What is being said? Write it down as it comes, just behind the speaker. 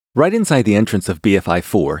Right inside the entrance of BFI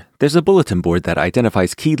 4, there's a bulletin board that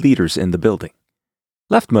identifies key leaders in the building.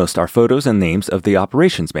 Leftmost are photos and names of the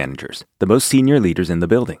operations managers, the most senior leaders in the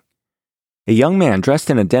building. A young man dressed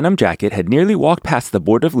in a denim jacket had nearly walked past the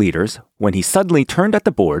board of leaders when he suddenly turned at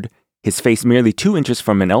the board, his face merely 2 inches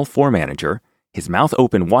from an L4 manager, his mouth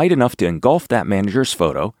open wide enough to engulf that manager's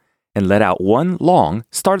photo, and let out one long,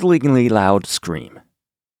 startlingly loud scream.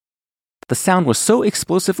 The sound was so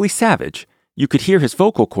explosively savage, you could hear his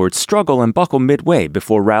vocal cords struggle and buckle midway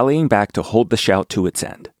before rallying back to hold the shout to its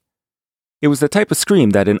end. It was the type of scream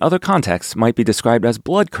that in other contexts might be described as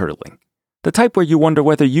blood-curdling, the type where you wonder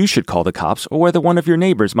whether you should call the cops or whether one of your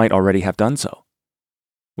neighbors might already have done so.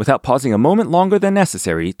 Without pausing a moment longer than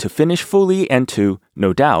necessary to finish fully and to,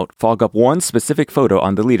 no doubt, fog up one specific photo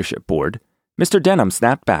on the leadership board, Mr. Denham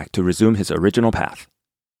snapped back to resume his original path.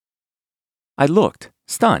 I looked,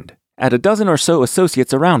 stunned, at a dozen or so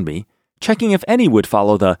associates around me, checking if any would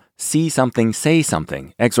follow the see something, say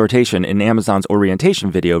something exhortation in Amazon's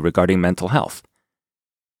orientation video regarding mental health.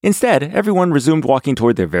 Instead, everyone resumed walking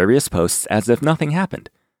toward their various posts as if nothing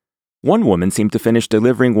happened. One woman seemed to finish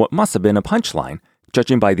delivering what must have been a punchline,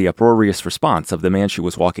 judging by the uproarious response of the man she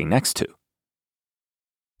was walking next to.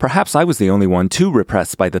 Perhaps I was the only one too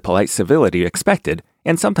repressed by the polite civility expected,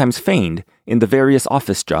 and sometimes feigned, in the various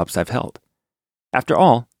office jobs I've held. After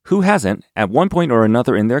all, who hasn't, at one point or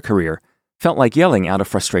another in their career, felt like yelling out of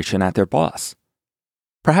frustration at their boss?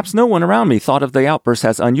 Perhaps no one around me thought of the outburst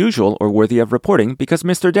as unusual or worthy of reporting because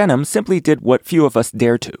Mr. Denham simply did what few of us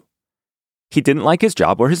dare to. He didn't like his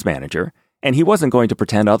job or his manager, and he wasn't going to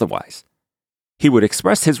pretend otherwise. He would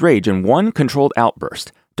express his rage in one controlled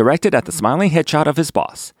outburst, directed at the smiling headshot of his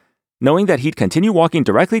boss, knowing that he'd continue walking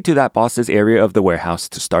directly to that boss's area of the warehouse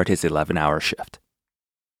to start his 11-hour shift.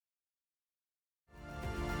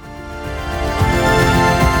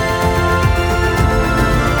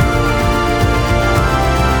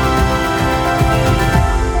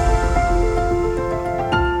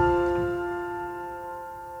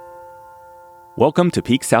 Welcome to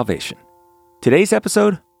Peak Salvation. Today's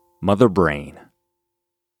episode, Mother Brain.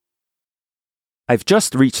 I've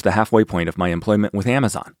just reached the halfway point of my employment with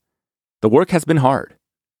Amazon. The work has been hard.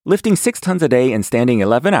 Lifting 6 tons a day and standing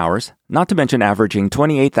 11 hours, not to mention averaging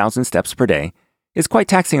 28,000 steps per day, is quite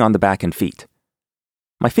taxing on the back and feet.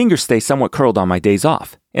 My fingers stay somewhat curled on my days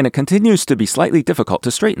off, and it continues to be slightly difficult to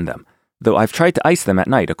straighten them, though I've tried to ice them at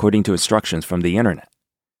night according to instructions from the internet.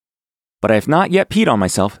 But I have not yet peed on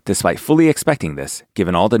myself despite fully expecting this,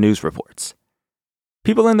 given all the news reports.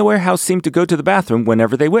 People in the warehouse seem to go to the bathroom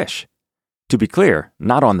whenever they wish. To be clear,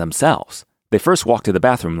 not on themselves. They first walk to the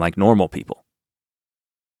bathroom like normal people.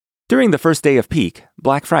 During the first day of peak,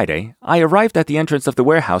 Black Friday, I arrived at the entrance of the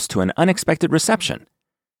warehouse to an unexpected reception.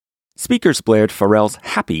 Speakers blared Pharrell's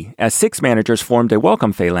Happy as 6 managers formed a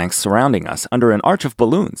welcome phalanx surrounding us under an arch of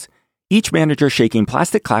balloons, each manager shaking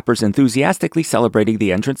plastic clappers enthusiastically celebrating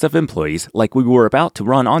the entrance of employees like we were about to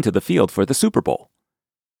run onto the field for the Super Bowl.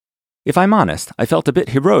 If I'm honest, I felt a bit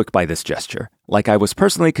heroic by this gesture, like I was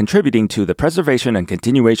personally contributing to the preservation and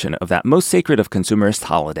continuation of that most sacred of consumerist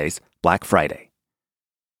holidays, Black Friday.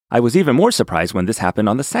 I was even more surprised when this happened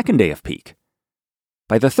on the second day of peak.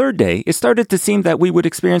 By the third day, it started to seem that we would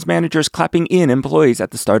experience managers clapping in employees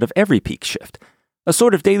at the start of every peak shift, a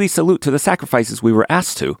sort of daily salute to the sacrifices we were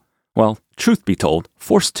asked to, well, truth be told,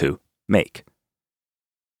 forced to, make.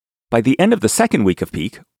 By the end of the second week of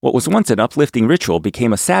peak, what was once an uplifting ritual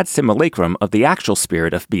became a sad simulacrum of the actual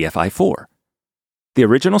spirit of BFI 4. The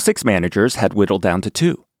original 6 managers had whittled down to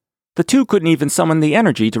 2. The 2 couldn't even summon the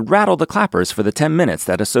energy to rattle the clappers for the 10 minutes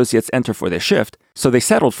that associates enter for their shift, so they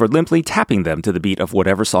settled for limply tapping them to the beat of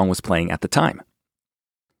whatever song was playing at the time.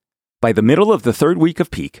 By the middle of the third week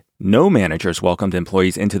of peak, no managers welcomed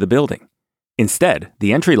employees into the building. Instead,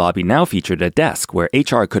 the entry lobby now featured a desk where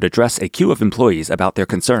HR could address a queue of employees about their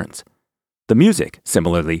concerns. The music,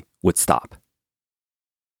 similarly, would stop.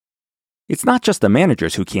 It's not just the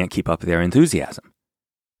managers who can't keep up their enthusiasm.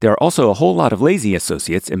 There are also a whole lot of lazy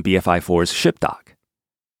associates in BFI 4's ShipDoc.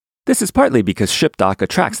 This is partly because ShipDoc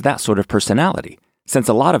attracts that sort of personality, since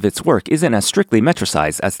a lot of its work isn't as strictly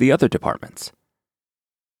metricized as the other departments.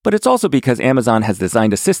 But it's also because Amazon has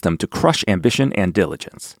designed a system to crush ambition and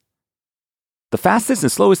diligence. The fastest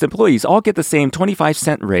and slowest employees all get the same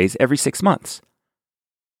 25-cent raise every 6 months.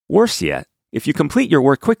 Worse yet, if you complete your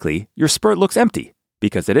work quickly, your spur looks empty,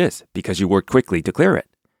 because it is, because you worked quickly to clear it.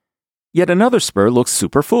 Yet another spur looks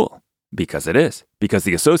super full, because it is, because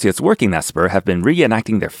the associates working that spur have been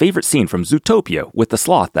reenacting their favorite scene from Zootopia with the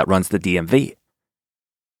sloth that runs the DMV.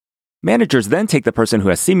 Managers then take the person who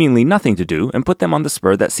has seemingly nothing to do and put them on the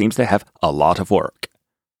spur that seems to have a lot of work.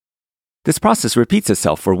 This process repeats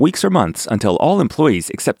itself for weeks or months until all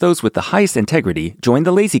employees except those with the highest integrity join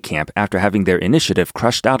the lazy camp after having their initiative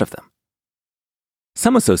crushed out of them.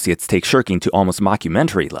 Some associates take shirking to almost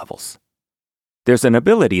mockumentary levels. There's an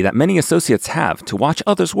ability that many associates have to watch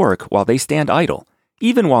others work while they stand idle,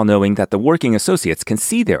 even while knowing that the working associates can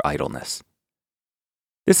see their idleness.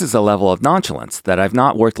 This is a level of nonchalance that I've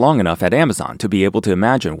not worked long enough at Amazon to be able to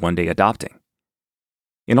imagine one day adopting.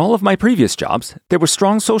 In all of my previous jobs, there were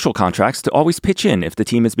strong social contracts to always pitch in if the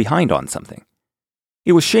team is behind on something.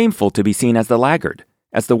 It was shameful to be seen as the laggard,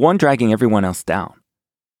 as the one dragging everyone else down.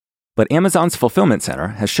 But Amazon's fulfillment center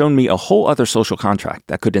has shown me a whole other social contract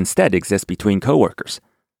that could instead exist between coworkers.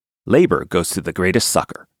 Labor goes to the greatest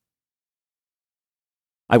sucker.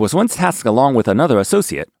 I was once tasked along with another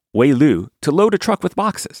associate, Wei Lu, to load a truck with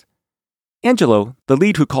boxes. Angelo, the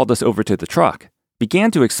lead who called us over to the truck,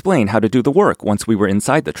 began to explain how to do the work once we were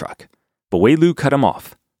inside the truck, but Wei Lu cut him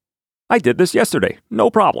off. "I did this yesterday, no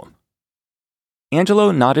problem."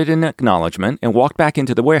 Angelo nodded in acknowledgement and walked back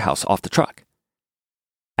into the warehouse off the truck.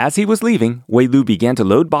 As he was leaving, Wei Lu began to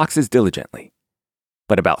load boxes diligently.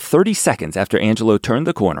 But about 30 seconds after Angelo turned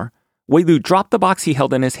the corner, Wei Lu dropped the box he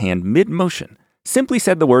held in his hand mid-motion, simply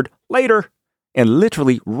said the word "later," and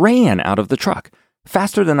literally ran out of the truck,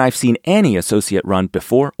 faster than I've seen any associate run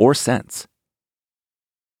before or since.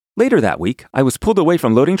 Later that week, I was pulled away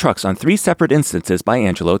from loading trucks on 3 separate instances by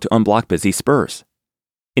Angelo to unblock busy spurs.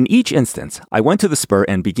 In each instance, I went to the spur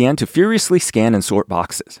and began to furiously scan and sort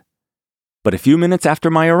boxes. But a few minutes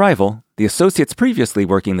after my arrival, the associates previously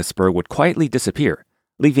working the spur would quietly disappear,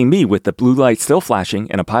 leaving me with the blue light still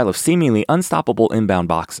flashing and a pile of seemingly unstoppable inbound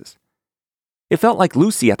boxes. It felt like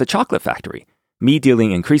Lucy at the chocolate factory, me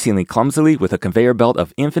dealing increasingly clumsily with a conveyor belt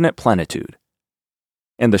of infinite plenitude.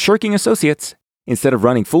 And the shirking associates, instead of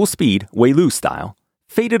running full speed, Wei Lu style,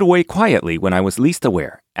 faded away quietly when I was least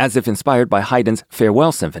aware, as if inspired by Haydn's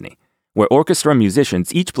Farewell Symphony, where orchestra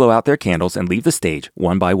musicians each blow out their candles and leave the stage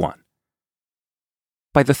one by one.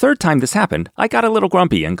 By the 3rd time this happened, I got a little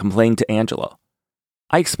grumpy and complained to Angelo.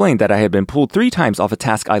 I explained that I had been pulled 3 times off a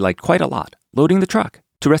task I liked quite a lot, loading the truck,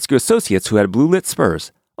 to rescue associates who had blue-lit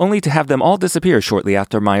spurs, only to have them all disappear shortly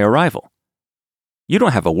after my arrival. "You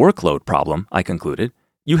don't have a workload problem," I concluded.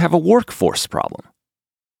 "You have a workforce problem."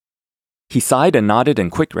 He sighed and nodded in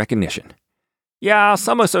quick recognition. "Yeah,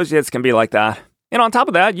 some associates can be like that. And on top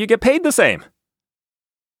of that, you get paid the same."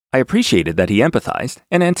 I appreciated that he empathized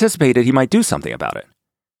and anticipated he might do something about it.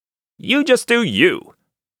 "You just do you,"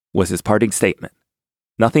 was his parting statement.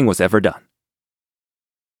 Nothing was ever done.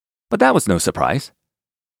 But that was no surprise.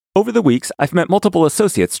 Over the weeks, I've met multiple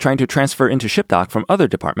associates trying to transfer into ShipDoc from other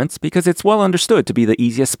departments because it's well understood to be the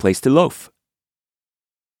easiest place to loaf.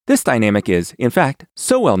 This dynamic is, in fact,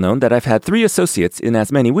 so well known that I've had 3 associates in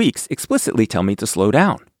as many weeks explicitly tell me to slow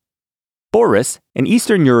down. Boris, an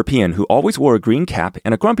Eastern European who always wore a green cap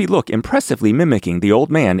and a grumpy look impressively mimicking the old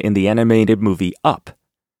man in the animated movie Up,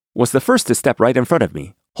 was the first to step right in front of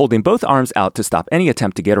me, holding both arms out to stop any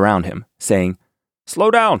attempt to get around him, saying,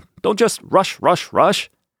 "Slow down, don't just rush, rush, rush.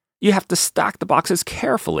 You have to stack the boxes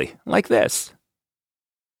carefully, like this."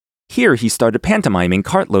 Here he started pantomiming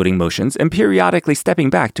cart loading motions and periodically stepping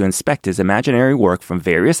back to inspect his imaginary work from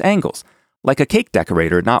various angles, like a cake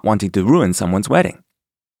decorator not wanting to ruin someone's wedding.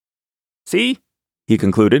 "See?" he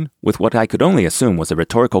concluded, with what I could only assume was a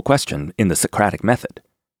rhetorical question in the Socratic method.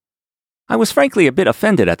 I was frankly a bit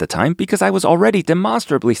offended at the time because I was already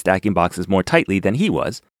demonstrably stacking boxes more tightly than he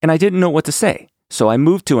was, and I didn't know what to say, so I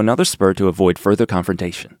moved to another spur to avoid further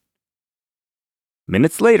confrontation.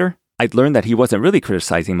 Minutes later, I'd learned that he wasn't really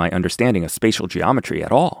criticizing my understanding of spatial geometry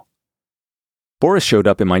at all. Boris showed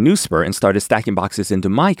up in my new spur and started stacking boxes into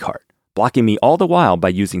my cart, blocking me all the while by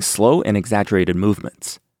using slow and exaggerated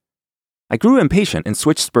movements. I grew impatient and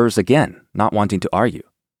switched spurs again, not wanting to argue.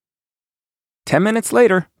 10 minutes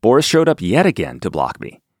later, Boris showed up yet again to block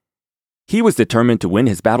me. He was determined to win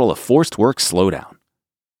his battle of forced work slowdown.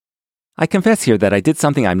 I confess here that I did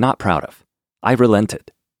something I'm not proud of. I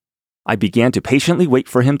relented. I began to patiently wait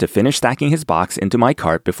for him to finish stacking his box into my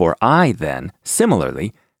cart before I then,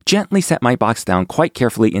 similarly, gently set my box down quite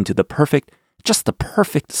carefully into just the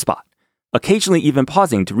perfect spot, occasionally even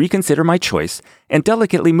pausing to reconsider my choice and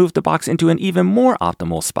delicately move the box into an even more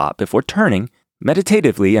optimal spot before turning,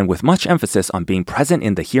 meditatively and with much emphasis on being present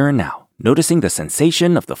in the here and now, noticing the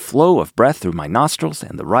sensation of the flow of breath through my nostrils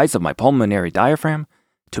and the rise of my pulmonary diaphragm,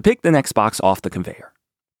 to pick the next box off the conveyor.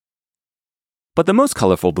 But the most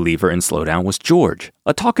colorful believer in slowdown was George,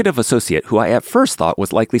 a talkative associate who I at first thought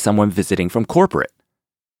was likely someone visiting from corporate.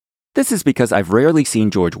 This is because I've rarely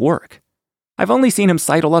seen George work. I've only seen him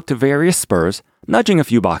sidle up to various spurs, nudging a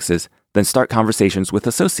few boxes, then start conversations with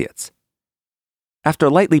associates.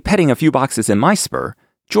 After lightly petting a few boxes in my spur,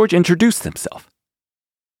 George introduced himself.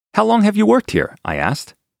 "How long have you worked here?" I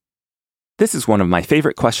asked. This is one of my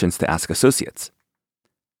favorite questions to ask associates.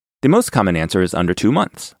 The most common answer is under 2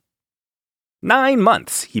 months. 9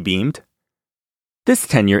 months, he beamed. This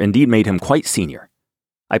tenure indeed made him quite senior.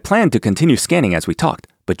 I planned to continue scanning as we talked,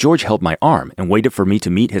 but George held my arm and waited for me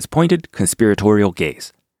to meet his pointed, conspiratorial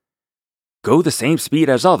gaze. "Go the same speed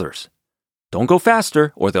as others. Don't go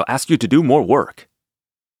faster, or they'll ask you to do more work."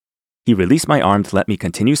 He released my arm to let me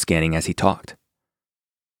continue scanning as he talked.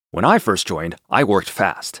 "When I first joined, I worked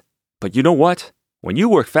fast. But you know what? When you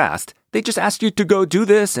work fast, they just ask you to go do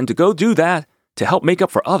this and to go do that to help make up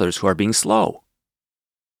for others who are being slow."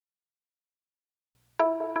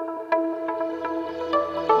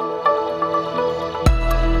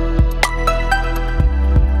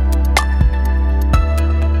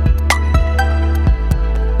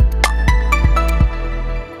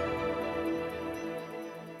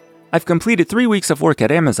 I've completed 3 weeks of work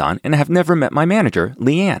at Amazon and have never met my manager,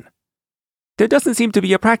 Leanne. There doesn't seem to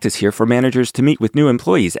be a practice here for managers to meet with new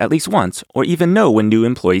employees at least once or even know when new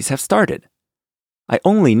employees have started. I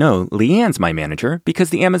only know Leanne's my manager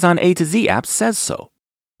because the Amazon A to Z app says so,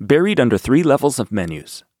 buried under 3 levels of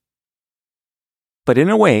menus. But in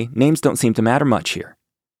a way, names don't seem to matter much here.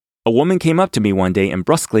 A woman came up to me one day and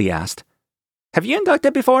brusquely asked, "Have you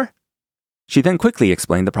inducted before?" She then quickly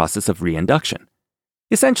explained the process of reinduction.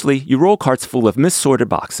 Essentially, you roll carts full of missorted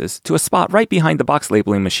boxes to a spot right behind the box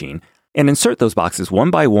labeling machine and insert those boxes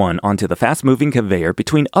one by one onto the fast-moving conveyor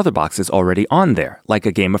between other boxes already on there, like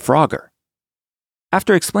a game of Frogger.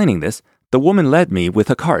 After explaining this, the woman led me with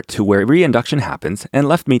a cart to where reinduction happens and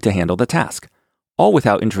left me to handle the task, all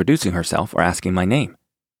without introducing herself or asking my name.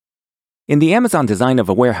 In the Amazon design of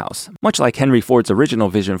a warehouse, much like Henry Ford's original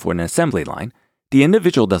vision for an assembly line, the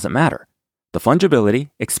individual doesn't matter. The fungibility,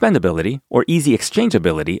 expendability, or easy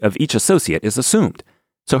exchangeability of each associate is assumed,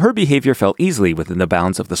 so her behavior fell easily within the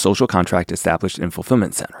bounds of the social contract established in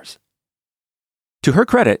fulfillment centers. To her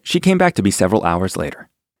credit, she came back to me several hours later.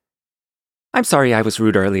 "I'm sorry I was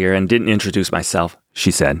rude earlier and didn't introduce myself,"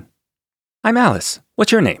 she said. "I'm Alice.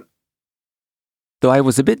 What's your name?" Though I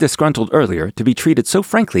was a bit disgruntled earlier to be treated so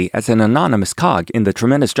frankly as an anonymous cog in the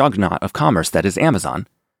tremendous juggernaut of commerce that is Amazon,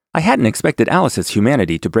 I hadn't expected Alice's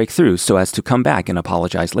humanity to break through so as to come back and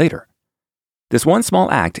apologize later. This one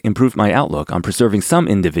small act improved my outlook on preserving some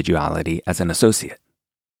individuality as an associate.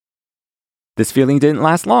 This feeling didn't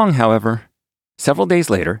last long, however. Several days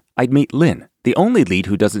later, I'd meet Lynn, the only lead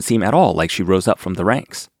who doesn't seem at all like she rose up from the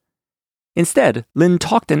ranks. Instead, Lynn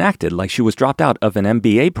talked and acted like she was dropped out of an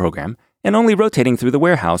MBA program and only rotating through the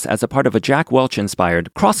warehouse as a part of a Jack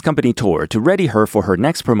Welch-inspired cross-company tour to ready her for her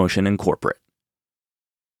next promotion in corporate.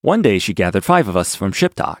 One day she gathered 5 of us from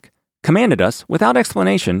ShipDoc, commanded us, without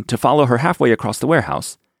explanation, to follow her halfway across the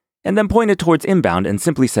warehouse, and then pointed towards inbound and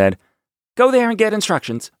simply said, "Go there and get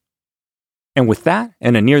instructions." And with that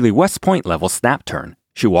and a nearly West Point level snap turn,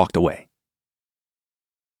 she walked away.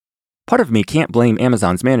 Part of me can't blame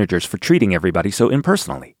Amazon's managers for treating everybody so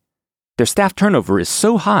impersonally. Their staff turnover is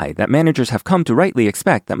so high that managers have come to rightly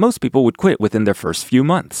expect that most people would quit within their first few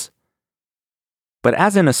months. But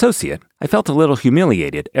as an associate, I felt a little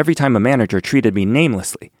humiliated every time a manager treated me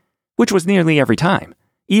namelessly, which was nearly every time,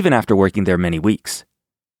 even after working there many weeks.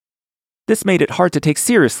 This made it hard to take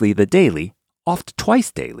seriously the daily, oft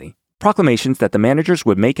twice daily, proclamations that the managers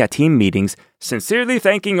would make at team meetings, sincerely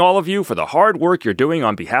thanking all of you for the hard work you're doing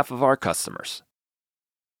on behalf of our customers.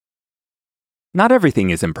 Not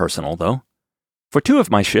everything is impersonal, though. For 2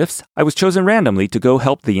 of my shifts, I was chosen randomly to go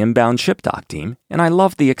help the inbound ShipDoc team, and I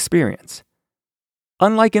loved the experience.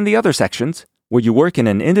 Unlike in the other sections, where you work in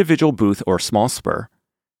an individual booth or small spur,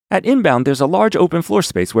 at inbound there's a large open floor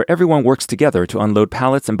space where everyone works together to unload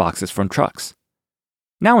pallets and boxes from trucks.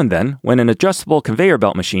 Now and then, when an adjustable conveyor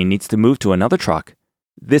belt machine needs to move to another truck,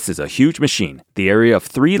 this is a huge machine, the area of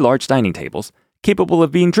 3 large dining tables, capable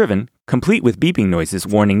of being driven, complete with beeping noises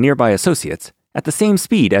warning nearby associates, at the same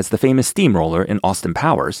speed as the famous steamroller in Austin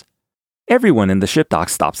Powers. Everyone in the ShipDoc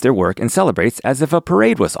stops their work and celebrates as if a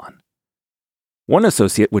parade was on. One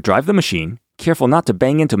associate would drive the machine, careful not to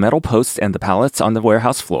bang into metal posts and the pallets on the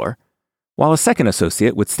warehouse floor, while a second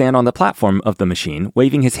associate would stand on the platform of the machine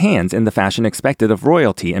waving his hands in the fashion expected of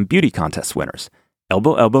royalty and beauty contest winners.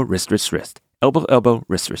 Elbow, elbow, wrist, wrist, wrist. Elbow, elbow,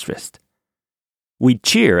 wrist, wrist, wrist. We'd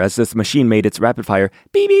cheer as this machine made its rapid-fire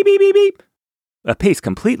beep, beep, beep, beep, beep, a pace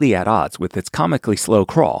completely at odds with its comically slow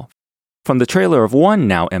crawl, from the trailer of one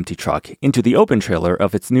now empty truck into the open trailer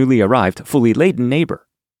of its newly arrived, fully laden neighbor.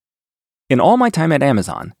 In all my time at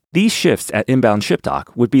Amazon, these shifts at inbound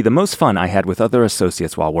ShipDoc would be the most fun I had with other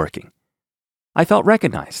associates while working. I felt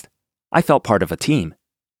recognized. I felt part of a team.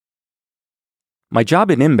 My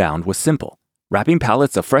job in inbound was simple, wrapping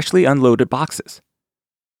pallets of freshly unloaded boxes.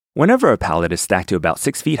 Whenever a pallet is stacked to about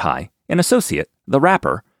 6 feet high, an associate, the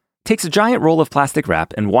wrapper, takes a giant roll of plastic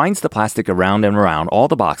wrap and winds the plastic around and around all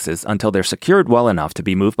the boxes until they're secured well enough to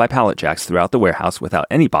be moved by pallet jacks throughout the warehouse without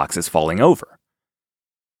any boxes falling over.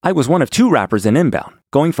 I was one of 2 wrappers in inbound,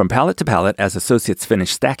 going from pallet to pallet as associates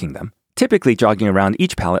finished stacking them, typically jogging around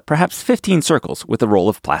each pallet perhaps 15 circles with a roll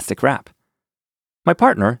of plastic wrap. My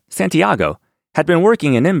partner, Santiago, had been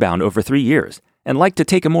working in inbound over 3 years and liked to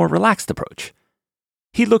take a more relaxed approach.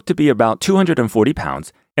 He looked to be about 240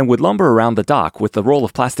 pounds and would lumber around the dock with the roll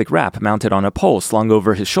of plastic wrap mounted on a pole slung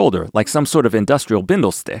over his shoulder like some sort of industrial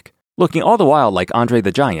bindle stick, looking all the while like Andre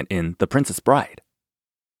the Giant in The Princess Bride.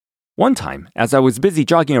 One time, as I was busy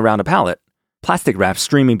jogging around a pallet, plastic wrap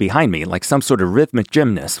streaming behind me like some sort of rhythmic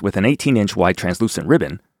gymnast with an 18-inch wide translucent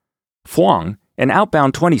ribbon, Phuong, an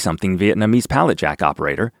outbound 20-something Vietnamese pallet jack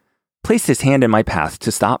operator, placed his hand in my path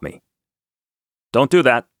to stop me. "Don't do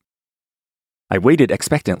that." I waited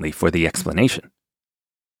expectantly for the explanation.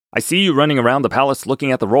 "I see you running around the pallets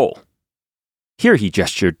looking at the roll." Here he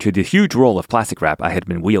gestured to the huge roll of plastic wrap I had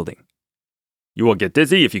been wielding. "You will get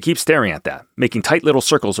dizzy if you keep staring at that, making tight little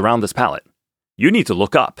circles around this pallet. You need to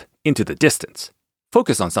look up, into the distance.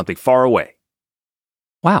 Focus on something far away."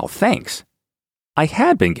 Wow, thanks. I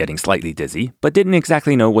had been getting slightly dizzy, but didn't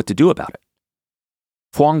exactly know what to do about it.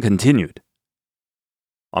 Phuong continued.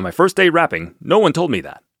 "On my first day wrapping, no one told me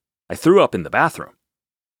that. I threw up in the bathroom."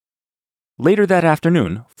 Later that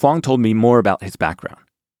afternoon, Phuong told me more about his background.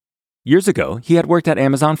 Years ago, he had worked at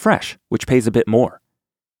Amazon Fresh, which pays a bit more.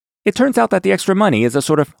 It turns out that the extra money is a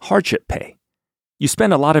sort of hardship pay. You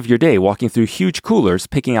spend a lot of your day walking through huge coolers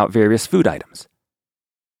picking out various food items.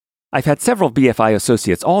 I've had several BFI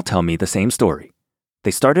associates all tell me the same story.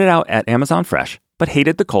 They started out at Amazon Fresh, but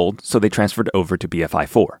hated the cold, so they transferred over to BFI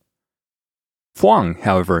 4. Phuong,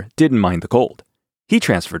 however, didn't mind the cold. He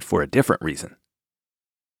transferred for a different reason.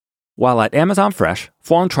 While at Amazon Fresh,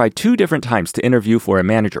 Phuong tried 2 different times to interview for a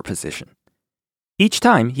manager position. Each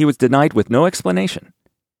time, he was denied with no explanation.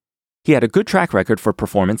 He had a good track record for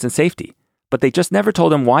performance and safety, but they just never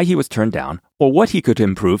told him why he was turned down or what he could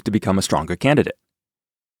improve to become a stronger candidate.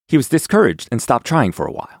 He was discouraged and stopped trying for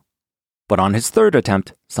a while. But on his 3rd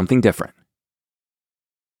attempt, something different.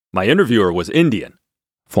 "My interviewer was Indian,"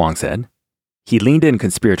 Phuong said. He leaned in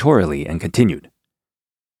conspiratorially and continued.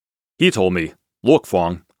 "He told me, 'Look,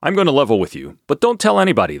 Phuong, I'm going to level with you, but don't tell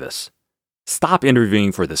anybody this. Stop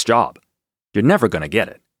interviewing for this job. You're never going to get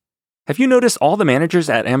it. Have you noticed all the managers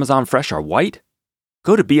at Amazon Fresh are white?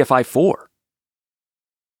 Go to BFI 4.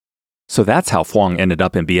 So that's how Phuong ended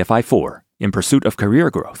up in BFI 4, in pursuit of career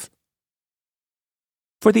growth.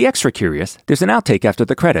 For the extra curious, there's an outtake after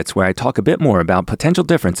the credits where I talk a bit more about potential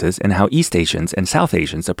differences in how East Asians and South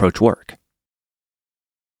Asians approach work.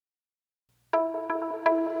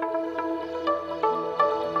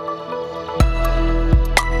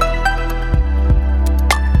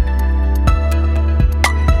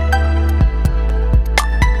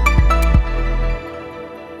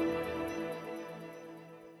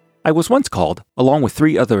 I was once called, along with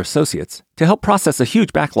 3 other associates, to help process a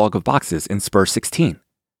huge backlog of boxes in Spur 16.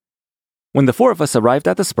 When the 4 of us arrived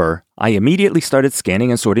at the Spur, I immediately started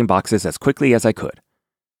scanning and sorting boxes as quickly as I could.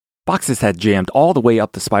 Boxes had jammed all the way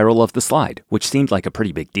up the spiral of the slide, which seemed like a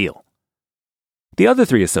pretty big deal. The other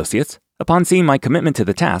 3 associates, upon seeing my commitment to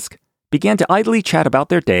the task, began to idly chat about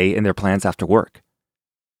their day and their plans after work.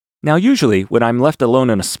 Now usually, when I'm left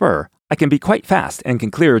alone in a Spur, I can be quite fast and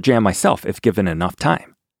can clear a jam myself if given enough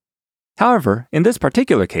time. However, in this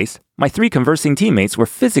particular case, my 3 conversing teammates were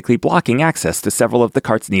physically blocking access to several of the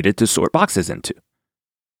carts needed to sort boxes into.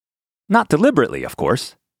 Not deliberately, of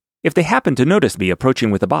course. If they happened to notice me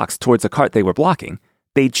approaching with a box towards a cart they were blocking,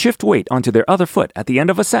 they'd shift weight onto their other foot at the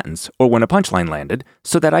end of a sentence or when a punchline landed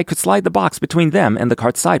so that I could slide the box between them and the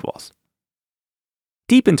cart's sidewalls.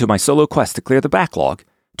 Deep into my solo quest to clear the backlog,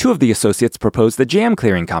 2 of the associates proposed a jam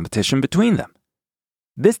clearing competition between them.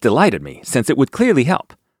 This delighted me since it would clearly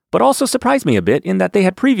help, but also surprised me a bit in that they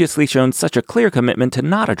had previously shown such a clear commitment to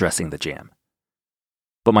not addressing the jam.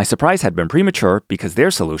 But my surprise had been premature because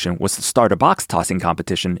their solution was to start a box tossing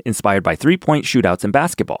competition inspired by 3-point shootouts in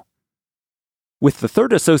basketball. With the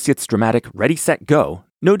 3rd associate's dramatic Ready, Set, Go,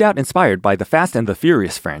 no doubt inspired by the Fast and the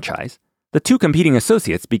Furious franchise, the 2 competing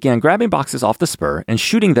associates began grabbing boxes off the Spur and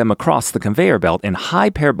shooting them across the conveyor belt in high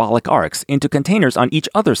parabolic arcs into containers on each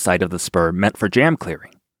other side of the Spur meant for jam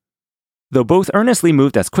clearing. Though both earnestly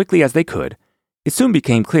moved as quickly as they could, it soon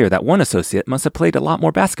became clear that one associate must have played a lot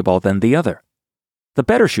more basketball than the other. The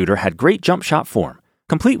better shooter had great jump shot form,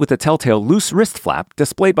 complete with a telltale loose wrist flap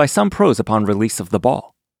displayed by some pros upon release of the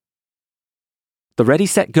ball. The Ready,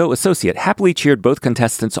 Set, Go associate happily cheered both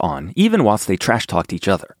contestants on, even whilst they trash-talked each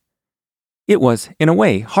other. It was, in a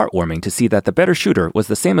way, heartwarming to see that the better shooter was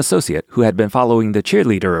the same associate who had been following the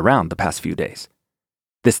cheerleader around the past few days.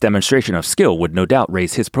 This demonstration of skill would no doubt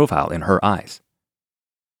raise his profile in her eyes.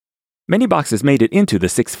 Many boxes made it into the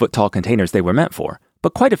 6-foot-tall containers they were meant for,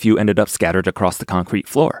 but quite a few ended up scattered across the concrete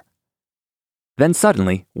floor. Then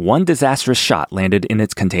suddenly, one disastrous shot landed in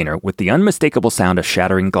its container with the unmistakable sound of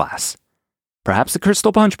shattering glass. Perhaps a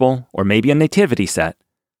crystal punch bowl, or maybe a nativity set.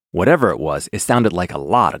 Whatever it was, it sounded like a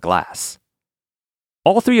lot of glass.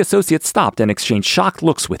 All three associates stopped and exchanged shocked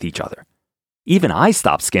looks with each other. Even I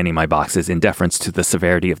stopped scanning my boxes in deference to the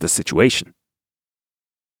severity of the situation.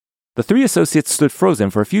 The three associates stood frozen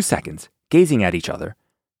for a few seconds, gazing at each other,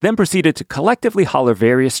 then proceeded to collectively holler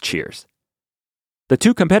various cheers. The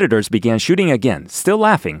two competitors began shooting again, still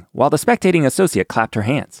laughing, while the spectating associate clapped her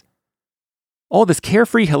hands. All this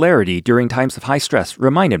carefree hilarity during times of high stress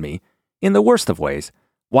reminded me, in the worst of ways,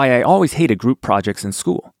 why I always hated group projects in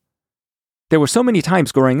school. There were so many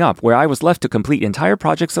times growing up where I was left to complete entire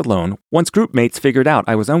projects alone once group mates figured out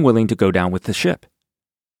I was unwilling to go down with the ship.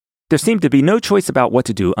 There seemed to be no choice about what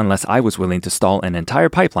to do unless I was willing to stall an entire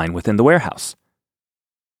pipeline within the warehouse.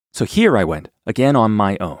 So here I went, again on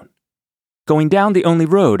my own, going down the only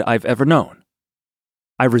road I've ever known.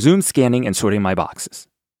 I resumed scanning and sorting my boxes.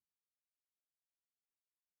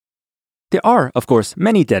 There are, of course,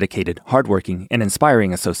 many dedicated, hardworking, and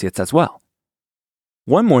inspiring associates as well.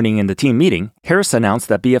 One morning in the team meeting, Harris announced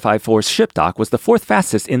that BFI4's ship dock was the 4th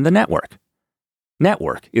fastest in the network.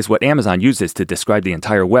 Network is what Amazon uses to describe the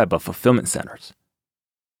entire web of fulfillment centers.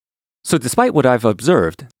 So despite what I've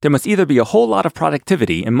observed, there must either be a whole lot of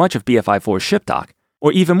productivity in much of BFI4's ship dock,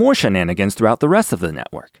 or even more shenanigans throughout the rest of the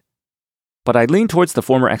network. But I lean towards the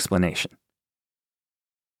former explanation.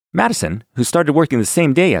 Madison, who started working the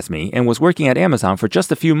same day as me and was working at Amazon for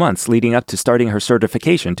just a few months leading up to starting her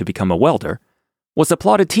certification to become a welder, was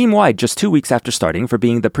applauded team-wide just 2 weeks after starting for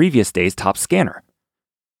being the previous day's top scanner.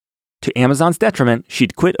 To Amazon's detriment,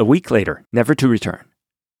 she'd quit a week later, never to return.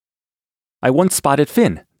 I once spotted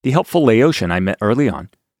Finn, the helpful Laotian I met early on,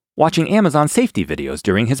 watching Amazon safety videos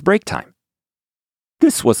during his break time.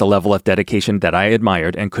 This was a level of dedication that I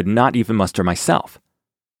admired and could not even muster myself.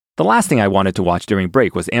 The last thing I wanted to watch during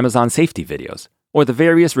break was Amazon safety videos, or the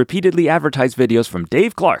various repeatedly advertised videos from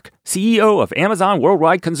Dave Clark, CEO of Amazon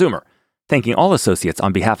Worldwide Consumer, thanking all associates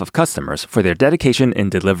on behalf of customers for their dedication in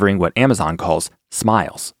delivering what Amazon calls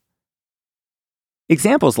smiles.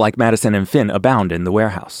 Examples like Madison and Finn abound in the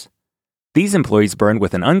warehouse. These employees burn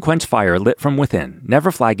with an unquenched fire lit from within,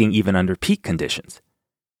 never flagging even under peak conditions.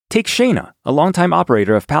 Take Shayna, a longtime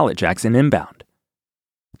operator of pallet jacks in inbound.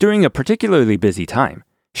 During a particularly busy time,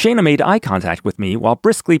 Shayna made eye contact with me while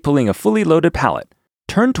briskly pulling a fully loaded pallet,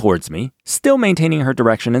 turned towards me, still maintaining her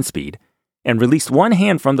direction and speed, and released one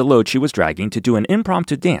hand from the load she was dragging to do an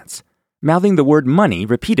impromptu dance, mouthing the word money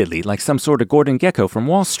repeatedly like some sort of Gordon Gekko from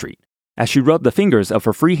Wall Street, as she rubbed the fingers of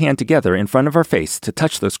her free hand together in front of her face to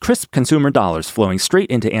touch those crisp consumer dollars flowing straight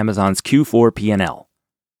into Amazon's Q4 P&L.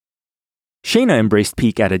 Shayna embraced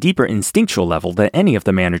peak at a deeper instinctual level than any of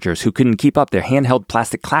the managers who couldn't keep up their handheld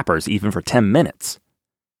plastic clappers even for 10 minutes.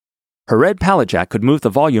 Her red pallet jack could move the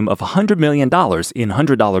volume of $100 million in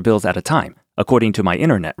 $100 bills at a time, according to my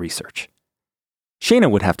internet research.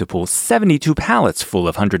 Shayna would have to pull 72 pallets full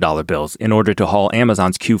of $100 bills in order to haul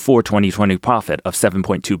Amazon's Q4 2020 profit of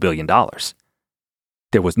 $7.2 billion.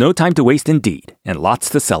 There was no time to waste indeed, and lots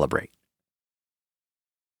to celebrate.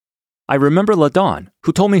 I remember LaDawn,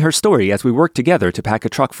 who told me her story as we worked together to pack a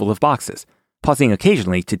truck full of boxes, pausing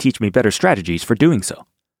occasionally to teach me better strategies for doing so.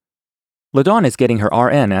 LaDawn is getting her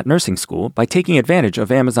RN at nursing school by taking advantage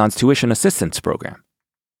of Amazon's tuition assistance program.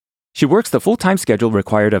 She works the full-time schedule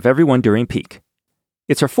required of everyone during peak.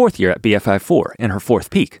 It's her 4th year at BFI4 and her 4th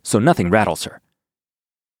peak, so nothing rattles her.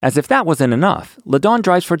 As if that wasn't enough, LaDawn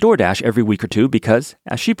drives for DoorDash every week or two because,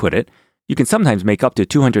 as she put it, you can sometimes make up to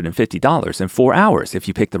 $250 in 4 hours if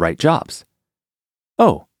you pick the right jobs.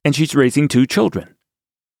 Oh, and she's raising 2 children.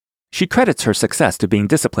 She credits her success to being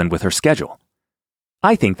disciplined with her schedule.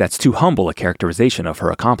 I think that's too humble a characterization of her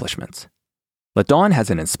accomplishments. LaDawn has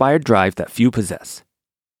an inspired drive that few possess.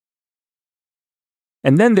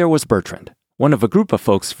 And then there was Bertrand, one of a group of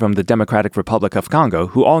folks from the Democratic Republic of Congo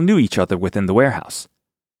who all knew each other within the warehouse.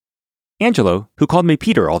 Angelo, who called me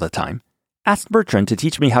Peter all the time, asked Bertrand to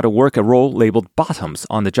teach me how to work a role labeled bottoms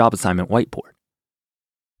on the job assignment whiteboard.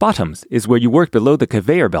 Bottoms is where you work below the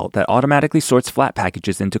conveyor belt that automatically sorts flat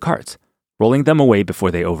packages into carts, rolling them away before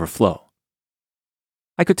they overflow.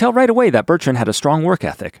 I could tell right away that Bertrand had a strong work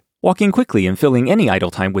ethic, walking quickly and filling any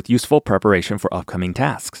idle time with useful preparation for upcoming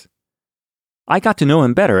tasks. I got to know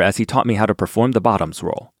him better as he taught me how to perform the bottoms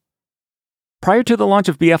role. Prior to the launch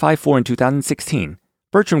of BFI 4 in 2016,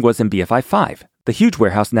 Bertrand was in BFI 5, the huge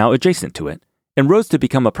warehouse now adjacent to it, and rose to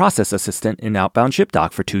become a process assistant in outbound ship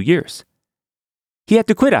dock for 2 years. He had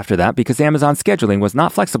to quit after that because Amazon's scheduling was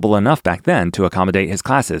not flexible enough back then to accommodate his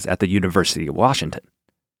classes at the University of Washington.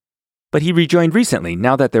 But he rejoined recently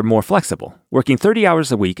now that they're more flexible, working 30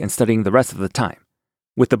 hours a week and studying the rest of the time,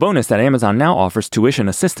 with the bonus that Amazon now offers tuition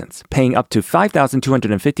assistance, paying up to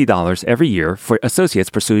 $5,250 every year for associates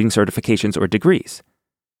pursuing certifications or degrees.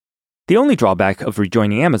 The only drawback of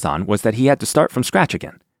rejoining Amazon was that he had to start from scratch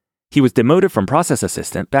again. He was demoted from process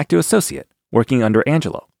assistant back to associate, working under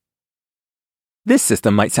Angelo. This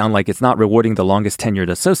system might sound like it's not rewarding the longest tenured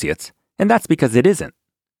associates, and that's because it isn't.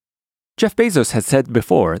 Jeff Bezos has said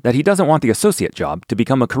before that he doesn't want the associate job to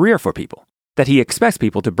become a career for people, that he expects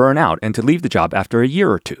people to burn out and to leave the job after a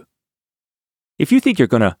year or two. If you think you're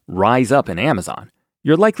going to rise up in Amazon,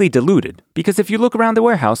 you're likely deluded because if you look around the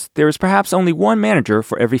warehouse, there is perhaps only one manager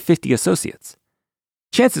for every 50 associates.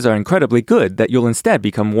 Chances are incredibly good that you'll instead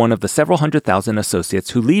become one of the several 100,000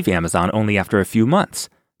 associates who leave Amazon only after a few months,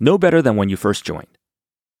 no better than when you first joined.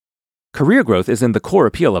 Career growth isn't the core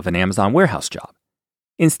appeal of an Amazon warehouse job.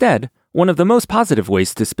 Instead, one of the most positive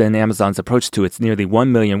ways to spin Amazon's approach to its nearly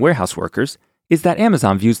 1 million warehouse workers is that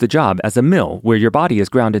Amazon views the job as a mill where your body is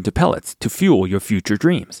ground into pellets to fuel your future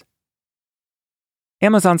dreams.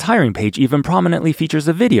 Amazon's hiring page even prominently features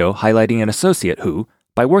a video highlighting an associate who,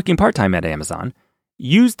 by working part-time at Amazon,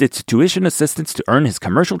 used its tuition assistance to earn his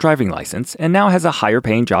commercial driving license and now has a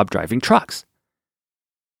higher-paying job driving trucks.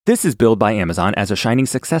 This is billed by Amazon as a shining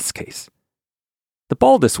success case. The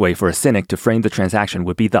baldest way for a cynic to frame the transaction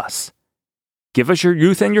would be thus: give us your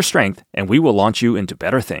youth and your strength, and we will launch you into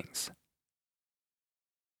better things.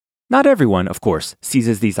 Not everyone, of course,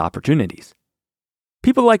 seizes these opportunities.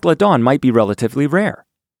 People like LaDawn might be relatively rare.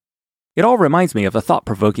 It all reminds me of a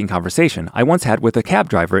thought-provoking conversation I once had with a cab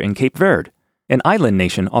driver in Cape Verde, an island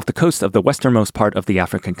nation off the coast of the westernmost part of the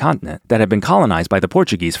African continent that had been colonized by the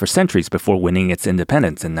Portuguese for centuries before winning its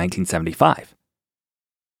independence in 1975.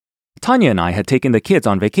 Tanya and I had taken the kids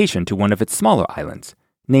on vacation to one of its smaller islands,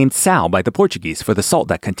 named Sal by the Portuguese for the salt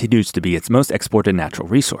that continues to be its most exported natural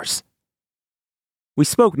resource. We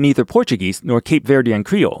spoke neither Portuguese nor Cape Verdean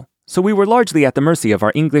Creole, so we were largely at the mercy of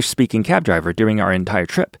our English-speaking cab driver during our entire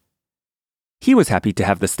trip. He was happy to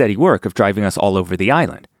have the steady work of driving us all over the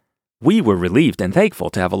island. We were relieved and thankful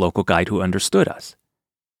to have a local guide who understood us.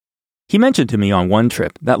 He mentioned to me on one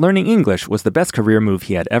trip that learning English was the best career move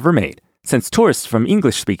he had ever made, since tourists from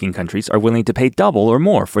English-speaking countries are willing to pay double or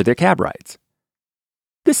more for their cab rides.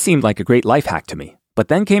 This seemed like a great life hack to me, but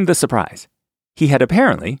then came the surprise. He had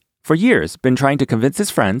apparently, for years, been trying to convince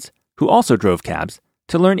his friends, who also drove cabs,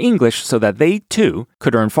 to learn English so that they, too,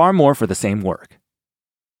 could earn far more for the same work.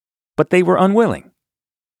 But they were unwilling.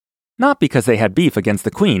 Not because they had beef against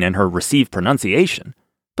the Queen and her received pronunciation,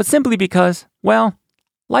 but simply because, well,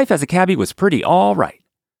 life as a cabbie was pretty all right.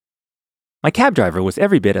 My cab driver was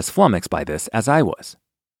every bit as flummoxed by this as I was.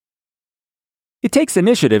 It takes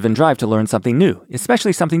initiative and drive to learn something new,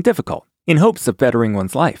 especially something difficult, in hopes of bettering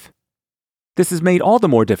one's life. This is made all the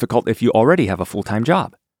more difficult if you already have a full-time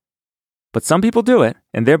job. But some people do it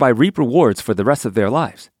and thereby reap rewards for the rest of their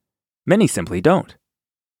lives. Many simply don't.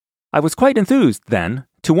 I was quite enthused, then,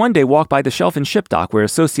 to one day walk by the shelf in ship dock where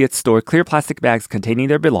associates store clear plastic bags containing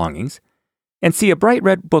their belongings and see a bright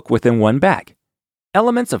red book within one bag,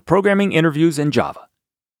 Elements of Programming Interviews in Java.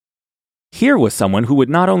 Here was someone who would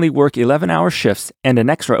not only work 11-hour shifts and an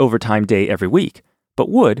extra overtime day every week, but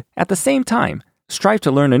would, at the same time, strive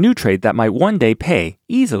to learn a new trade that might one day pay,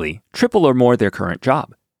 easily, triple or more their current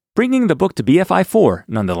job, bringing the book to BFI 4,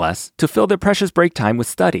 nonetheless, to fill their precious break time with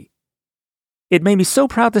study. It made me so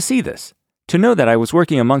proud to see this, to know that I was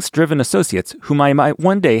working amongst driven associates whom I might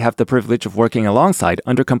one day have the privilege of working alongside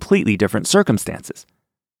under completely different circumstances.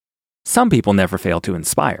 Some people never fail to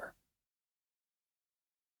inspire.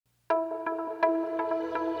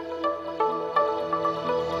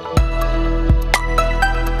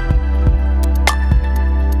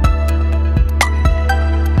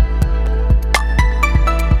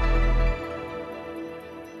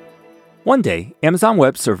 One day, Amazon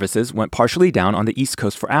Web Services went partially down on the East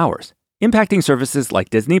Coast for hours, impacting services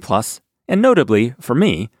like Disney Plus, and notably, for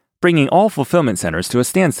me, bringing all fulfillment centers to a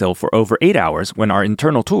standstill for over 8 hours when our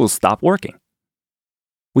internal tools stopped working.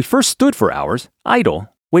 We first stood for hours,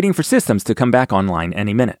 idle, waiting for systems to come back online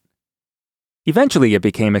any minute. Eventually, it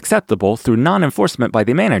became acceptable through non-enforcement by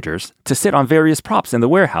the managers to sit on various props in the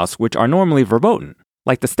warehouse which are normally verboten,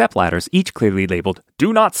 like the stepladders each clearly labeled,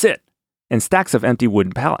 "Do not sit," and stacks of empty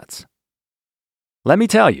wooden pallets. Let me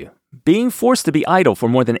tell you, being forced to be idle for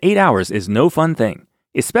more than 8 hours is no fun thing,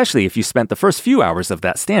 especially if you spent the first few hours of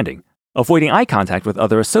that standing, avoiding eye contact with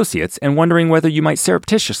other associates and wondering whether you might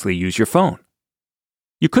surreptitiously use your phone.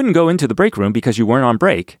 You couldn't go into the break room because you weren't on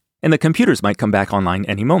break, and the computers might come back online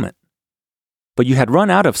any moment. But you had run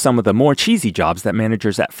out of some of the more cheesy jobs that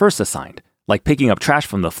managers at first assigned, like picking up trash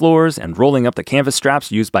from the floors and rolling up the canvas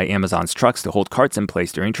straps used by Amazon's trucks to hold carts in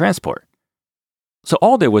place during transport. So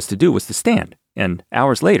all there was to do was to stand, and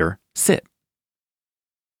hours later, sit.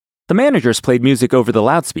 The managers played music over the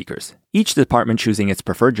loudspeakers, each department choosing its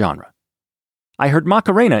preferred genre. I heard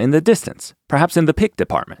Macarena in the distance, perhaps in the pick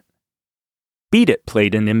department. Beat It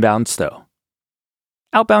played in inbound stow.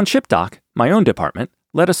 Outbound ship dock, my own department,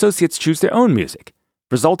 let associates choose their own music,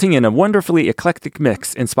 resulting in a wonderfully eclectic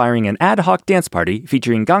mix inspiring an ad hoc dance party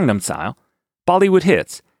featuring Gangnam Style, Bollywood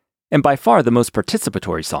hits, and by far the most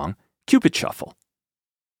participatory song, Cupid Shuffle.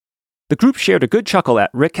 The group shared a good chuckle at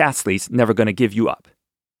Rick Astley's Never Gonna Give You Up.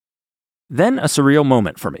 Then a surreal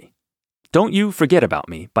moment for me. Don't You Forget About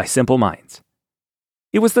Me by Simple Minds.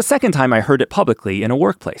 It was the second time I heard it publicly in a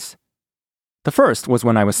workplace. The first was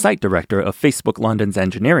when I was site director of Facebook London's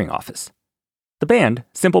engineering office. The band,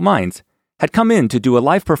 Simple Minds, had come in to do a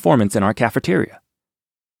live performance in our cafeteria.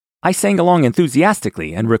 I sang along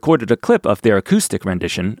enthusiastically and recorded a clip of their acoustic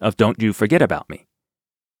rendition of Don't You Forget About Me.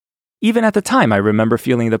 Even at the time, I remember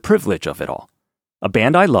feeling the privilege of it all. A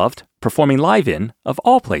band I loved, performing live in, of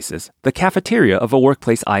all places, the cafeteria of a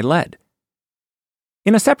workplace I led.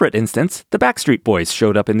 In a separate instance, the Backstreet Boys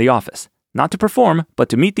showed up in the office, not to perform, but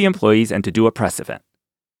to meet the employees and to do a press event.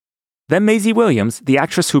 Then Maisie Williams, the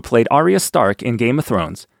actress who played Arya Stark in Game of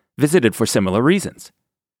Thrones, visited for similar reasons.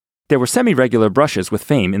 There were semi-regular brushes with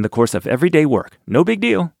fame in the course of everyday work, no big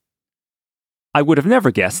deal. I would have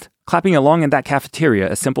never guessed, clapping along in that cafeteria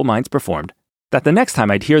as Simple Minds performed, that the next time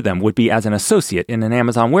I'd hear them would be as an associate in an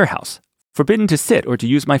Amazon warehouse, forbidden to sit or to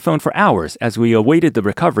use my phone for hours as we awaited the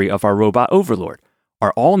recovery of our robot overlord,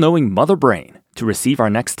 our all-knowing mother brain, to receive our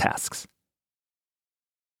next tasks.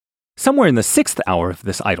 Somewhere in the 6th hour of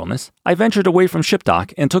this idleness, I ventured away from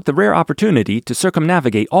ShipDock and took the rare opportunity to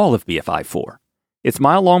circumnavigate all of BFI 4, its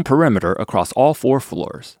mile-long perimeter across all 4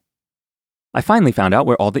 floors. I finally found out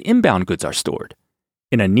where all the inbound goods are stored,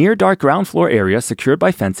 in a near-dark ground floor area secured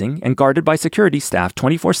by fencing and guarded by security staff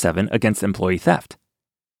 24/7 against employee theft.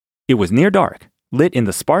 It was near dark, lit in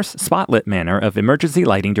the sparse, spotlit manner of emergency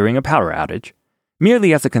lighting during a power outage,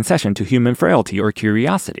 merely as a concession to human frailty or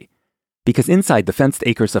curiosity, because inside the fenced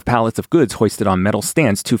acres of pallets of goods hoisted on metal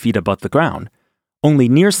stands 2 feet above the ground, only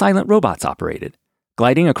near-silent robots operated,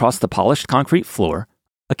 gliding across the polished concrete floor,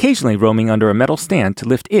 occasionally roaming under a metal stand to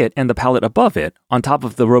lift it and the pallet above it on top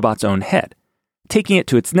of the robot's own head, taking it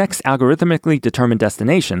to its next algorithmically determined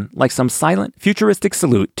destination like some silent, futuristic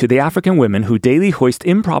salute to the African women who daily hoist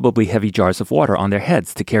improbably heavy jars of water on their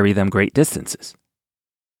heads to carry them great distances.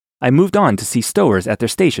 I moved on to see stowers at their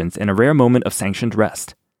stations in a rare moment of sanctioned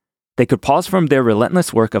rest. They could pause from their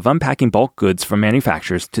relentless work of unpacking bulk goods from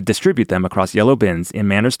manufacturers to distribute them across yellow bins in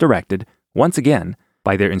manners directed, once again,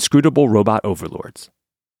 by their inscrutable robot overlords.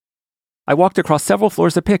 I walked across several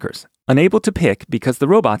floors of pickers, unable to pick because the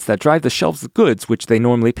robots that drive the shelves of goods which they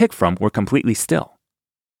normally pick from were completely still.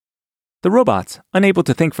 The robots, unable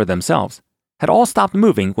to think for themselves, had all stopped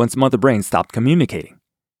moving once Mother Brain stopped communicating.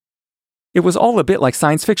 It was all a bit like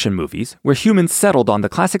science fiction movies, where humans settled on the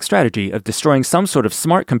classic strategy of destroying some sort of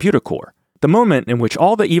smart computer core, the moment in which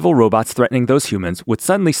all the evil robots threatening those humans would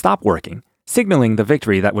suddenly stop working, signaling the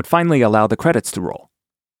victory that would finally allow the credits to roll.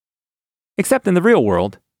 Except in the real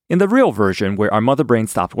world, in the real version where our Mother Brain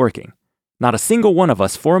stopped working, not a single one of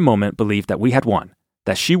us for a moment believed that we had won,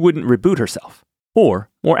 that she wouldn't reboot herself, or,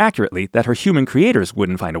 more accurately, that her human creators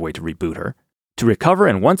wouldn't find a way to reboot her, to recover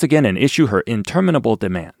and once again issue her interminable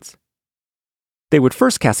demands. They would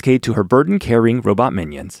first cascade to her burden-carrying robot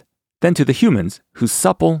minions, then to the humans whose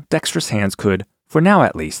supple, dexterous hands could, for now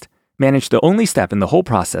at least, manage the only step in the whole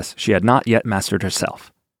process she had not yet mastered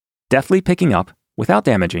herself, deftly picking up, without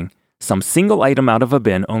damaging, some single item out of a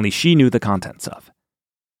bin only she knew the contents of.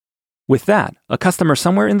 With that, a customer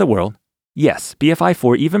somewhere in the world, yes, BFI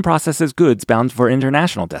 4 even processes goods bound for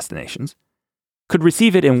international destinations, could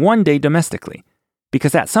receive it in 1 day domestically,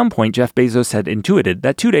 because at some point Jeff Bezos had intuited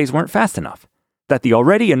that 2 days weren't fast enough, that the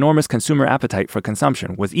already enormous consumer appetite for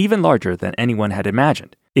consumption was even larger than anyone had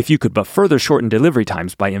imagined, if you could but further shorten delivery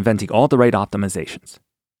times by inventing all the right optimizations.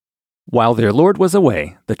 While their lord was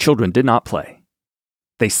away, the children did not play.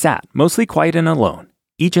 They sat, mostly quiet and alone,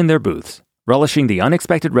 each in their booths, relishing the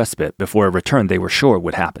unexpected respite before a return they were sure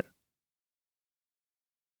would happen.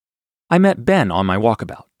 I met Ben on my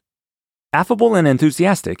walkabout. Affable and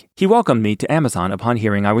enthusiastic, he welcomed me to Amazon upon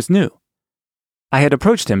hearing I was new. I had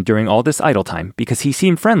approached him during all this idle time because he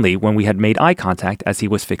seemed friendly when we had made eye contact as he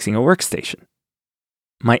was fixing a workstation.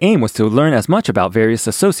 My aim was to learn as much about various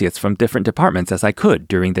associates from different departments as I could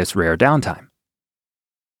during this rare downtime.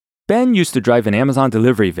 Ben used to drive an Amazon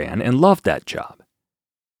delivery van and loved that job.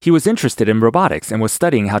 He was interested in robotics and was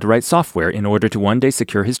studying how to write software in order to one day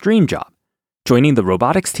secure his dream job, joining the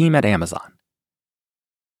robotics team at Amazon.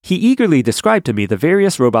 He eagerly described to me the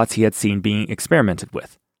various robots he had seen being experimented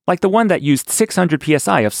with, like the one that used 600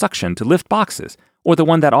 psi of suction to lift boxes, or the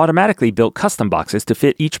one that automatically built custom boxes to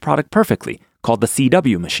fit each product perfectly, called the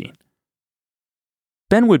CW machine.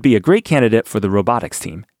 Ben would be a great candidate for the robotics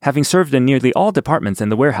team, having served in nearly all departments in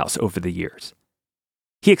the warehouse over the years.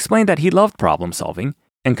 He explained that he loved problem solving,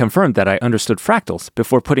 and confirmed that I understood fractals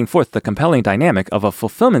before putting forth the compelling dynamic of a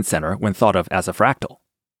fulfillment center when thought of as a fractal.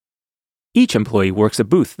 Each employee works a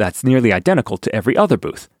booth that's nearly identical to every other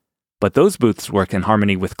booth, but those booths work in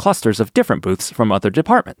harmony with clusters of different booths from other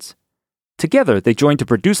departments. Together, they join to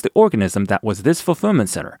produce the organism that was this fulfillment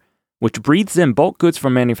center, which breathes in bulk goods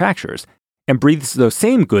from manufacturers and breathes those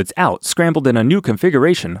same goods out scrambled in a new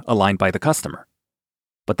configuration aligned by the customer.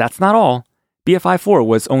 But that's not all. BFI4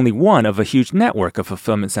 was only one of a huge network of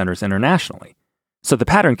fulfillment centers internationally, so the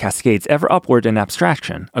pattern cascades ever upward in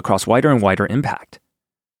abstraction across wider and wider impact.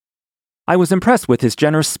 I was impressed with his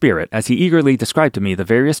generous spirit as he eagerly described to me the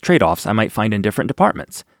various trade-offs I might find in different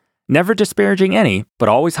departments, never disparaging any, but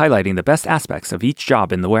always highlighting the best aspects of each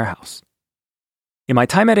job in the warehouse. In my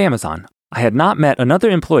time at Amazon, I had not met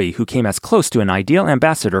another employee who came as close to an ideal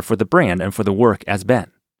ambassador for the brand and for the work as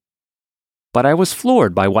Ben. But I was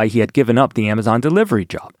floored by why he had given up the Amazon delivery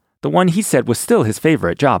job, the one he said was still his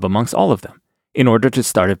favorite job amongst all of them, in order to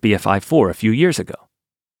start at BFI4 a few years ago.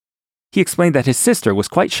 He explained that his sister was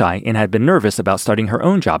quite shy and had been nervous about starting her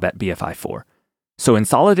own job at BFI4, so in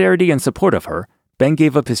solidarity and support of her, Ben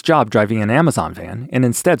gave up his job driving an Amazon van and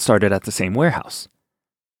instead started at the same warehouse.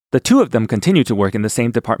 The two of them continue to work in the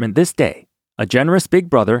same department this day, a generous big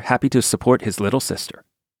brother happy to support his little sister.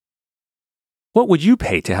 What would you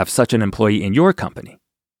pay to have such an employee in your company?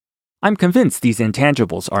 I'm convinced these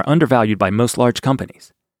intangibles are undervalued by most large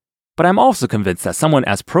companies. But I'm also convinced that someone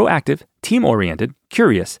as proactive, team-oriented,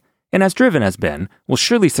 curious, and as driven as Ben will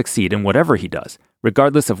surely succeed in whatever he does,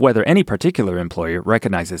 regardless of whether any particular employer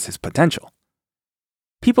recognizes his potential.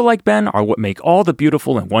 People like Ben are what make all the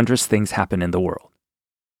beautiful and wondrous things happen in the world.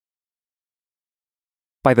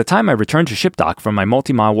 By the time I returned to ShipDock from my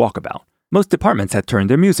multi-mile walkabout, most departments had turned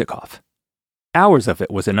their music off. Hours of it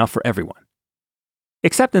was enough for everyone.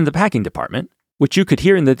 Except in the packing department, which you could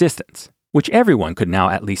hear in the distance, which everyone could now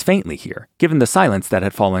at least faintly hear, given the silence that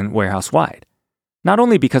had fallen warehouse-wide. Not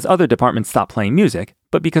only because other departments stopped playing music,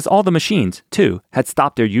 but because all the machines, too, had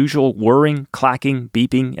stopped their usual whirring, clacking,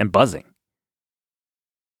 beeping, and buzzing.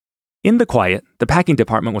 In the quiet, the packing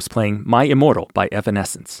department was playing My Immortal by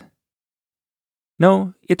Evanescence.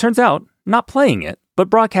 No, it turns out, not playing it, but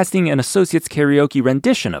broadcasting an associate's karaoke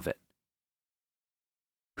rendition of it.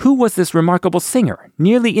 Who was this remarkable singer,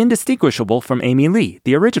 nearly indistinguishable from Amy Lee,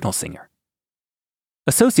 the original singer?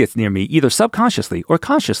 Associates near me either subconsciously or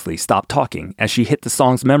consciously stopped talking as she hit the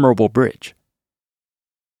song's memorable bridge.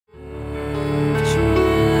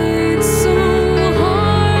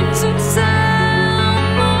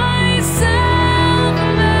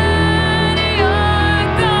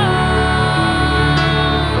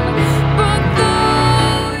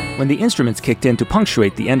 When the instruments kicked in to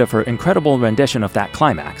punctuate the end of her incredible rendition of that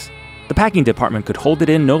climax, the packing department could hold it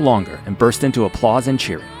in no longer and burst into applause and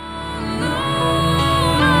cheering.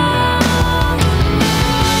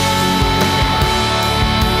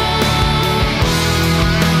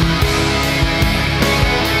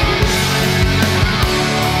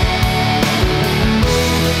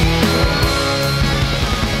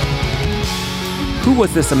 Who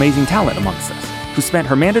was this amazing talent amongst us, who spent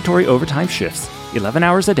her mandatory overtime shifts, 11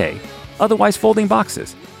 hours a day, otherwise folding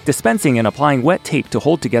boxes, dispensing and applying wet tape to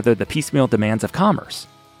hold together the piecemeal demands of commerce?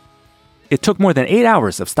 It took more than 8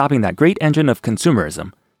 hours of stopping that great engine of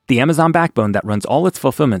consumerism, the Amazon backbone that runs all its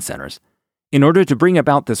fulfillment centers, in order to bring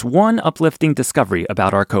about this one uplifting discovery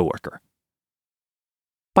about our coworker.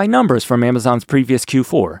 By numbers from Amazon's previous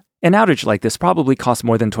Q4, an outage like this probably cost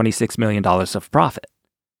more than $26 million of profit.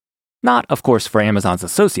 Not, of course, for Amazon's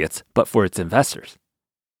associates, but for its investors.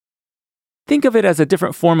 Think of it as a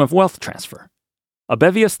different form of wealth transfer. A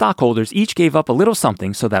bevy of stockholders each gave up a little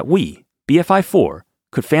something so that we, BFI4,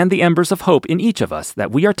 could fan the embers of hope in each of us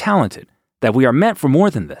that we are talented, that we are meant for more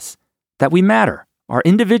than this, that we matter, are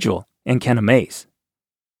individual, and can amaze.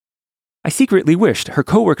 I secretly wished her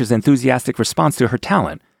coworkers' enthusiastic response to her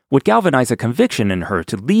talent would galvanize a conviction in her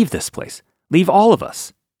to leave this place, leave all of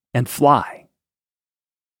us, and fly.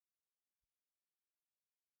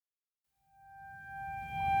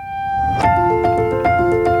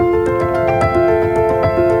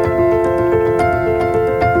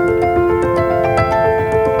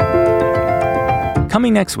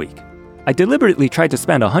 Coming next week, I deliberately tried to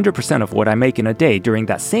spend 100% of what I make in a day during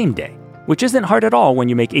that same day, which isn't hard at all when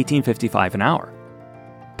you make $18.55 an hour.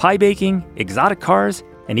 Pie baking, exotic cars,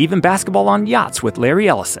 and even basketball on yachts with Larry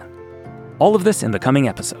Ellison. All of this in the coming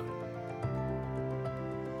episode.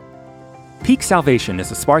 Peak Salvation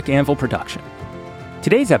is a Spark Anvil production.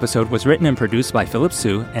 Today's episode was written and produced by Philip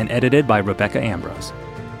Su and edited by Rebecca Ambrose.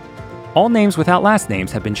 All names without last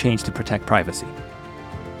names have been changed to protect privacy.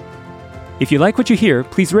 If you like what you hear,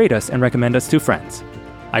 please rate us and recommend us to friends.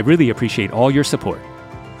 I really appreciate all your support.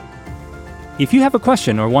 If you have a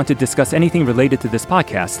question or want to discuss anything related to this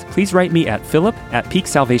podcast, please write me at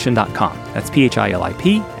philip@peaksalvation.com. That's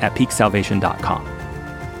PHILIP@peaksalvation.com.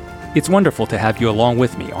 It's wonderful to have you along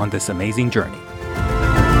with me on this amazing journey.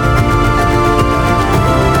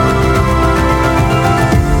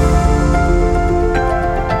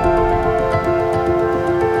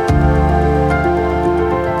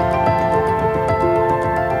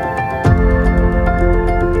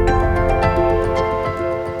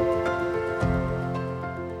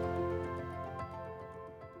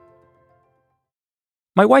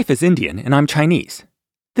 My wife is Indian and I'm Chinese.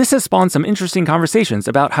 This has spawned some interesting conversations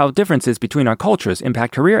about how differences between our cultures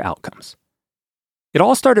impact career outcomes. It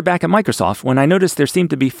all started back at Microsoft when I noticed there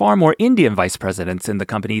seemed to be far more Indian vice presidents in the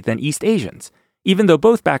company than East Asians, even though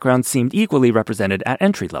both backgrounds seemed equally represented at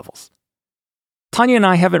entry levels. Tanya and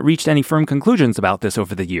I haven't reached any firm conclusions about this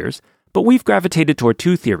over the years, but we've gravitated toward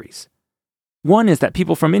two theories. One is that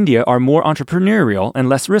people from India are more entrepreneurial and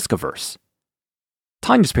less risk-averse.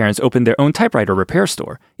 Tanya's parents opened their own typewriter repair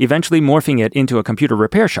store, eventually morphing it into a computer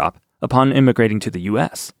repair shop upon immigrating to the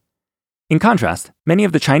US. In contrast, many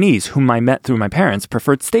of the Chinese whom I met through my parents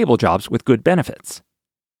preferred stable jobs with good benefits.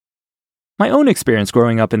 My own experience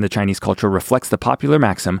growing up in the Chinese culture reflects the popular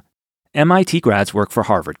maxim, MIT grads work for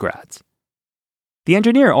Harvard grads. The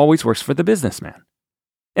engineer always works for the businessman.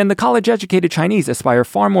 And the college-educated Chinese aspire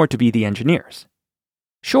far more to be the engineers.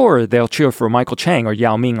 Sure, they'll cheer for Michael Chang or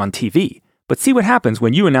Yao Ming on TV, but see what happens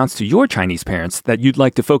when you announce to your Chinese parents that you'd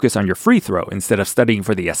like to focus on your free throw instead of studying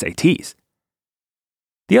for the SATs.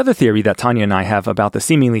 The other theory that Tanya and I have about the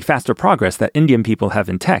seemingly faster progress that Indian people have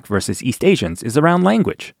in tech versus East Asians is around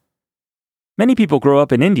language. Many people grow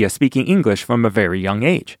up in India speaking English from a very young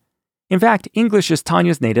age. In fact, English is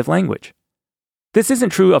Tanya's native language. This isn't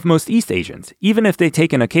true of most East Asians, even if they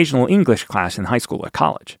take an occasional English class in high school or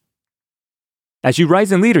college. As you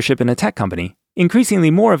rise in leadership in a tech company, increasingly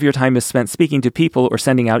more of your time is spent speaking to people or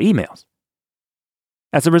sending out emails.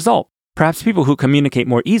 As a result, perhaps people who communicate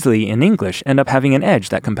more easily in English end up having an edge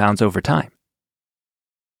that compounds over time.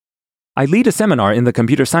 I lead a seminar in the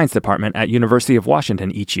computer science department at University of Washington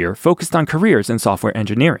each year focused on careers in software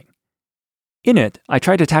engineering. In it, I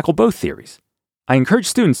try to tackle both theories. I encourage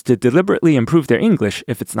students to deliberately improve their English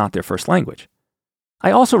if it's not their first language.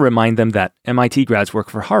 I also remind them that MIT grads work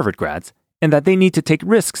for Harvard grads, and that they need to take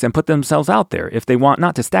risks and put themselves out there if they want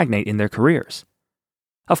not to stagnate in their careers.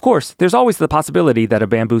 Of course, there's always the possibility that a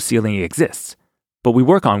bamboo ceiling exists, but we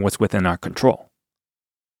work on what's within our control.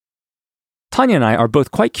 Tanya and I are both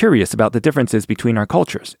quite curious about the differences between our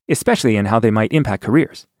cultures, especially in how they might impact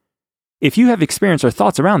careers. If you have experience or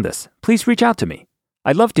thoughts around this, please reach out to me.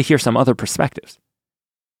 I'd love to hear some other perspectives.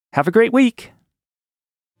 Have a great week!